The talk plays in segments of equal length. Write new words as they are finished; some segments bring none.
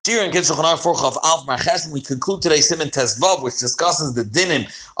Shir and Kitzur Chanar for Chav Alf Marches, and we conclude today Siman Tezvav, which discusses the dinim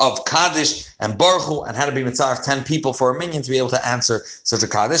of Kaddish and Baruch Hu, and how to be mitzvah 10 people for a minyan to be able to answer such a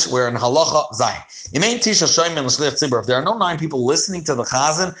Kaddish. We're in Halacha Zayin. If there are no 9 people listening to the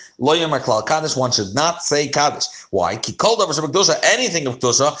Chazan, Lo Yomar Klal Kaddish, one should not say Kaddish. Why? Ki kol davar shebekdusha, anything of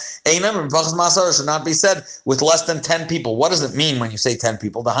Kedusha, einam v'chas masar, should not be said with less than 10 people. What does it mean when you say 10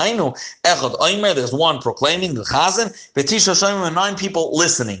 people? The Hainu echad oimer, there's one proclaiming the Chazan, v'tisha shoymim, and 9 people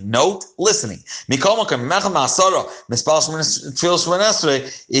listening. Note, listening. If someone's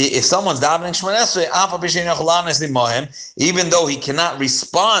davening Shemon Esrei, even though he cannot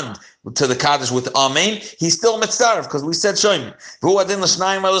respond to the Kaddish with Amen, he's still mitzvah because we said Shoyim.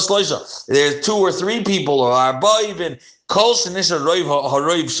 There's 2 or 3 people, or Arba even. As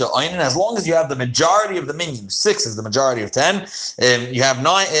long as you have the majority of the minyan, 6 is the majority of 10, you have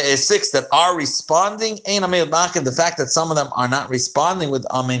 6 that are responding, the fact that some of them are not responding with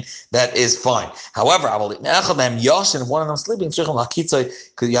Amen, that is fine. However, if one of them sleeping, because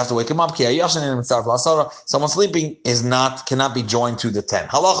you have to wake him up, someone sleeping cannot be joined to the 10.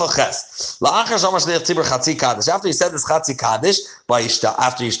 Halacha ches. After he said this Chatzi Kaddish,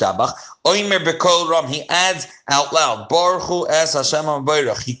 after Yishtabach, he adds out loud, Baruch Hu es Hashem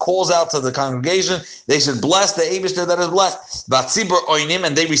HaMavorach. He calls out to the congregation, they should bless the Eibishter that is blessed. Vatzibur oinim,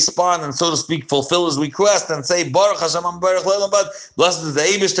 and they respond and, so to speak, fulfill his request and say, Baruch Hashem HaMavorach le'olam bad. Blessed is the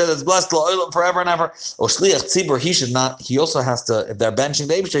Eibishter that's blessed le'olam forever and ever. Or Shliach Tzibur, he should not, he also has to, if they're benching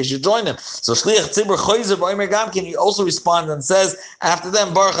the Eibishter, he should join them. So Shliach Tzibur choyzer v'oimer gamkin, he also responds and says, after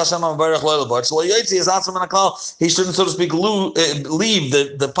them, Baruch Hashem HaMavorach le'olam bad. So he shouldn't, so to speak, leave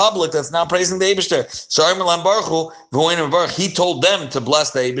the public that's now praising the Eibishter. He told them to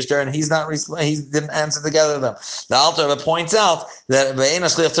bless the Eibishter, and he didn't answer together them. The Alter Rebbe points out that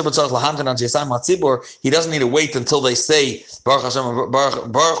he doesn't need to wait until they say Baruch Hashem,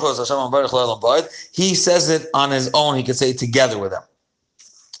 Baruch Hashem. He says it on his own. He could say it together with them.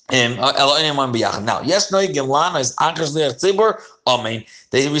 Now, yes, no, Gemlana is Ankashliach Tzibur. Amen.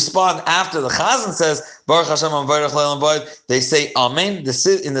 They respond after the Chazan says Baruch Hashem HaMavorach le'olam bad. They say Amen. In the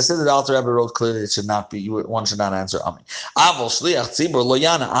Siddur, the Alter Rebbe wrote clearly it should not be. One should not answer Amen. Avol Shliach Tzibur lo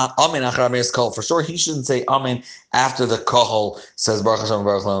yana Amen achar Ameir's Kol. For sure, he shouldn't say Amen after the Kohol says Baruch Hashem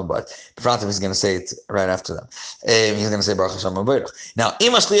HaMavorach le'olam bad. Befratim, he's going to say it right after them. He's going to say Baruch Hashem HaMavorach. Now,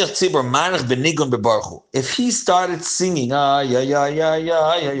 Ima Shliach Tzibur marich benigun beBaruch Hu. If he started singing,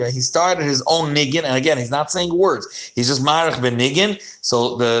 he started his own nigun, and again, he's not saying words. He's just marich benigun.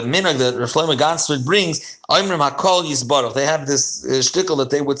 So the minhag that Rav Shlomo Ganzfeld brings, Oimrim HaKol Yisbarach. They have this shtickle that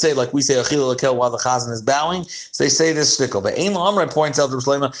they would say, like we say Achil Lakel while the Chazan is bowing. So they say this shtickle. Be'ein La'amrei points out Rav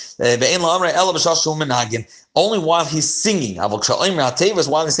Shlomo, Be'ein La'amrei Ela B'shal Shul Menagin. Only while he's singing. While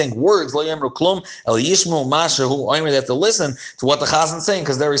he's saying words, they have to listen to what the Chazan is saying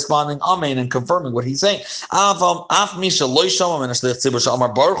because they're responding Amen and confirming what he's saying.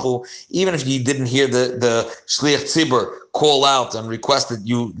 Even if you didn't hear the Shliach Tzibur call out and requested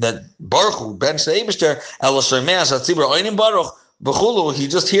you that Baruch Hu bench the Eibishter, he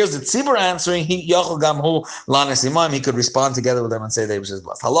just hears the tzibur answering. He could respond together with them and say the Eibishter is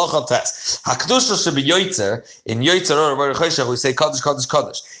blessed. Halacha test. Hakdusha should be yoitzer. In yoitzer or we say kaddish kaddish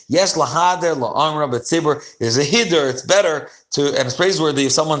kaddish. Yes, lahader la'amra b'tzibur. There's a hider. It's better to, and it's praiseworthy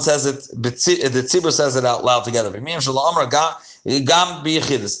if someone says it. The tzibur says it out loud together. If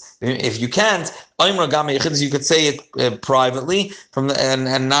you can't, you could say it privately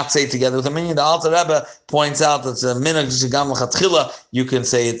and not say it together with a minyan. The Alter Rebbe points out that the minhag shegam l'chatchila, you can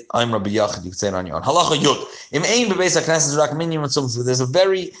say it Oimra b'yachid. You can say it on your own. Halacha yud. Im ein bebeis hakneses rak minyan mitzvah. There's a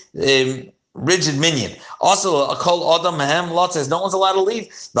very rigid minyan. Also, a kol adam mehem lot says no one's allowed to leave.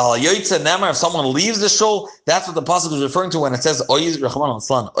 The halayoytze nemer, if someone leaves the shul, that's what the pasuk is referring to when it says oiz rachman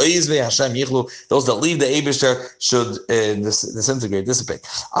al-slan oiz ve Hashem yichlu. Those that leave the Eibishter should disintegrate, dissipate.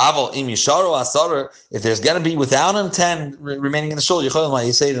 Aval im yisharu asar. If there's going to be without him 10 remaining in the shul, yicholim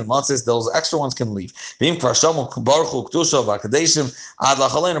ha'yisayid and lotzis, those extra ones can leave. Being parshamu baruch hu kedusha v'akadeshim ad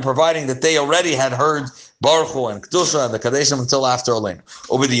lachalena, providing that they already had heard Baruch Hu and Kedusha and the Kadeshim until after Olenu.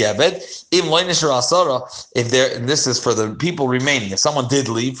 If this is for the people remaining. If someone did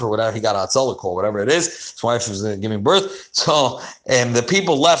leave for whatever, he got a Hatzalah call, whatever it is, his wife was giving birth. So, and the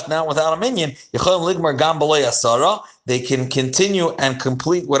people left now without a minyan, they can continue and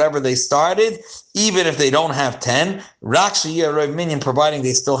complete whatever they started, even if they don't have 10, Rakshiyah Rav Minyan, providing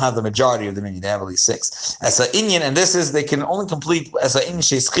they still have the majority of the minyan, they have at least 6. As a Inyan, and this is, they can only complete as a Inyan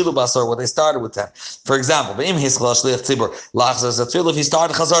Sheischilu Basar, what they started with 10. For example, if he started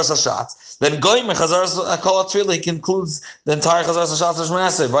Chazar Sashatz, then Goyim Chazar Kol Tefillah, he concludes the entire Chazar Sashatz of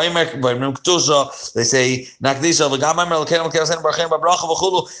Shmoneh Esrei. They say Nakdisha,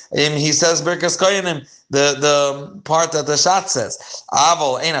 he says Birkas Koyanim, the part that the Shat says.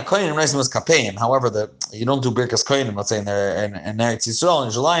 However, you don't do Birkas Koyanim, let's say in Eretz Yisrael,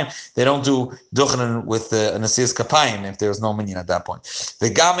 in Jerusalem, they don't do Duchanan with the Nasias Kapayim if there's no minyan at that point. They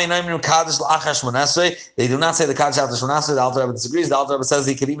do not say the Kaddish after Shmoneh Esrei. The Alter Rebbe disagrees. The Alter Rebbe says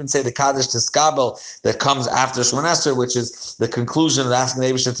he could even say the Kaddish Tiskabel that comes after Shmoneh Esrei, which is the conclusion of asking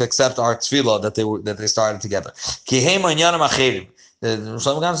the Eibusher to accept our tefillah that they started together. The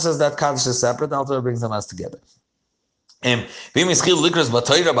Shalom says that Kaddish is separate. The Alter Rebbe brings them as together. For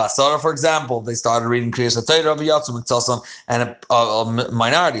example, they started reading Kriyas HaTorah and a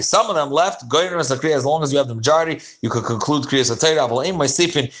minority. Some of them left. As long as you have the majority, you could conclude Kriyas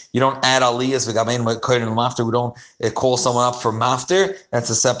HaTorah. You don't add aliyas. We don't call someone up for maftir. That's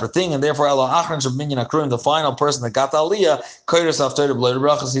a separate thing. And therefore, the final person that got the aliyah,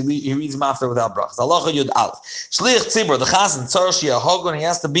 he reads maftir without brachas. Shliach Tzibur, the Chazan, he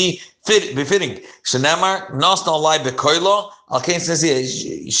has to be befitting. Shenamar Nosno Lai Bekoilo.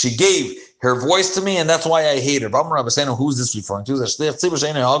 She gave her voice to me, and that's why I hate her. Who's this referring to?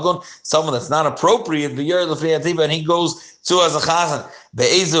 Someone that's not appropriate. And he goes to as a chazan.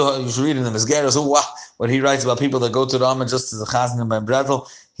 You should read in the Mizgeres. What he writes about people that go to the Amma just as a chazan in my bretel.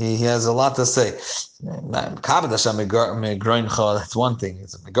 He has a lot to say. That's one thing.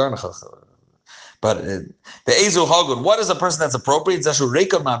 It's a megarnacha. But the Ezu Hagun, what is a person that's appropriate? He's void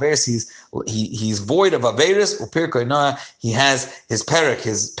of Averis, he has his perik,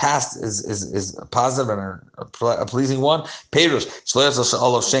 his past is positive and a pleasing one. Perush,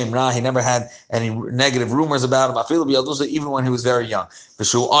 he never had any negative rumors about him, even when he was very young.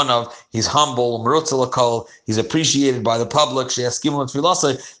 He's humble, he's appreciated by the public. They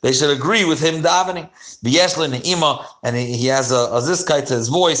should agree with him davening. And he has a ziskai to his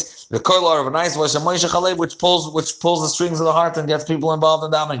voice. The koilar of a nice voice, which pulls the strings of the heart and gets people involved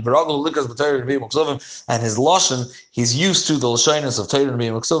in davening. And his lashon, he's used to the lashonis of Torah and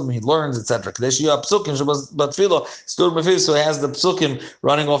B'Yim. He learns, etc. So he has the psukim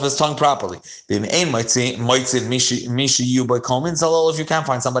running off his tongue properly. If you can't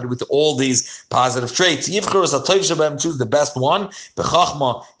find somebody with all these positive traits, choose the best one.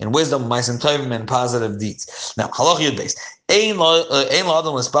 In wisdom, and positive deeds. Now, halach yud based. No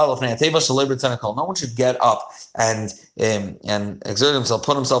one should get up and exert himself,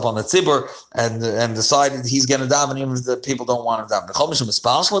 put himself on the tzibur, and decide that he's going to daven even if the people don't want him to daven.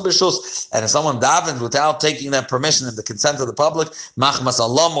 And if someone davens without taking that permission and the consent of the public,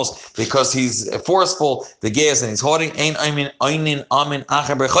 because he's forceful, the geas, and he's haughty,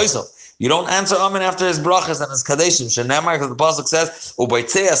 you don't answer amen after his brachas and his kadeshim. Shenamar, because the pasuk says,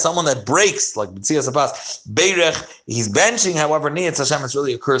 "Ubaytzeh," someone that breaks, like b'tzias apas, beirech. He's benching. However, niyatz Hashem, it's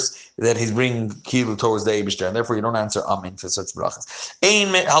really a curse that he's bringing kilu towards the Eibishter, and therefore you don't answer amen for such brachas.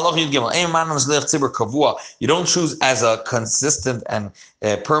 You don't choose as a consistent and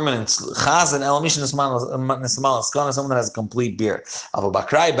permanent chazan elamishin nismal, someone that has a complete beard.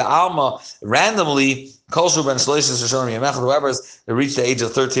 Randomly. Whoever has reached the age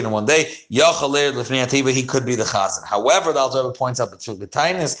of 13 in one day, he could be the chazan. However, the Alter Rebbe points out that the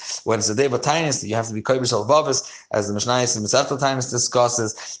tainis, when it's the day of a tainis, you have to be kovish al-vavis, as the Mishnayos and Masechta tainis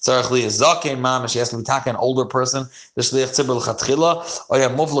discusses. Tzarech li zaken mamash, he has to be an older person, the shliach tzibur l'chatchila,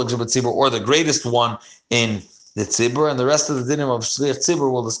 or the greatest one in the tzibur, and the rest of the dinim of shliach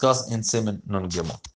tzibur we'll discuss in siman nun gimel.